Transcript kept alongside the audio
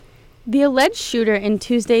The alleged shooter in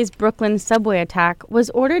Tuesday's Brooklyn subway attack was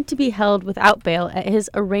ordered to be held without bail at his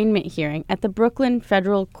arraignment hearing at the Brooklyn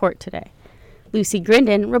Federal Court today. Lucy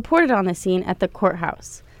Grindon reported on the scene at the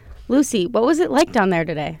courthouse. Lucy, what was it like down there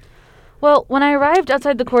today? Well, when I arrived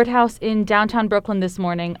outside the courthouse in downtown Brooklyn this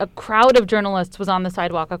morning, a crowd of journalists was on the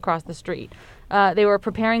sidewalk across the street. They were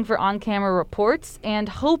preparing for on-camera reports and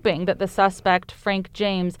hoping that the suspect, Frank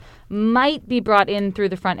James, might be brought in through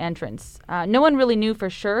the front entrance. No one really knew for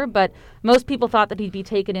sure, but most people thought that he'd be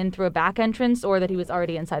taken in through a back entrance or that he was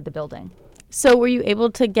already inside the building. So were you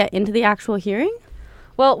able to get into the actual hearing?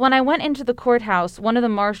 Well, when I went into the courthouse, one of the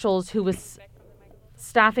marshals who was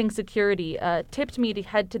staffing security tipped me to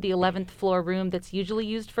head to the 11th floor room that's usually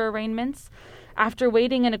used for arraignments. After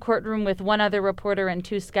waiting in a courtroom with one other reporter and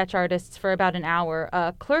two sketch artists for about an hour,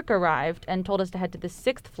 a clerk arrived and told us to head to the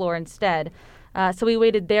 6th floor instead. So we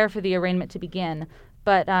waited there for the arraignment to begin.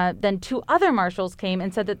 But then two other marshals came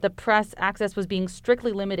and said that the press access was being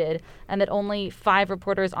strictly limited and that only 5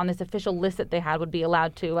 reporters on this official list that they had would be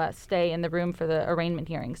allowed to stay in the room for the arraignment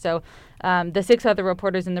hearing. So the 6 other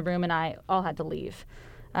reporters in the room and I all had to leave.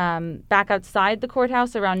 Back outside the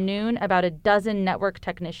courthouse around noon, about a dozen network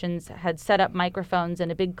technicians had set up microphones in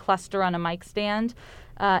a big cluster on a mic stand,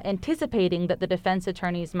 anticipating that the defense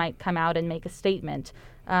attorneys might come out and make a statement,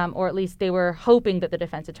 or at least they were hoping that the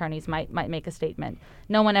defense attorneys might make a statement.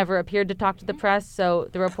 No one ever appeared to talk to the press, so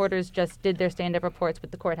the reporters just did their stand-up reports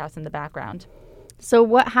with the courthouse in the background. So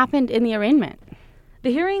what happened in the arraignment?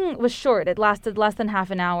 The hearing was short. It lasted less than half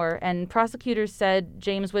an hour, and prosecutors said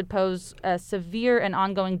James would pose a severe and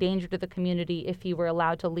ongoing danger to the community if he were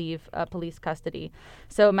allowed to leave police custody.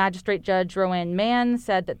 So Magistrate Judge Roanne Mann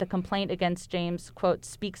said that the complaint against James, quote,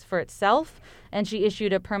 speaks for itself, and she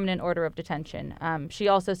issued a permanent order of detention. She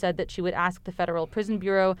also said that she would ask the Federal Prison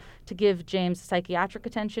Bureau to give James psychiatric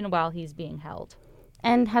attention while he's being held.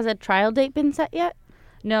 And has a trial date been set yet?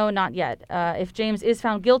 No, not yet. If James is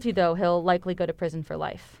found guilty, though, he'll likely go to prison for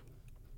life.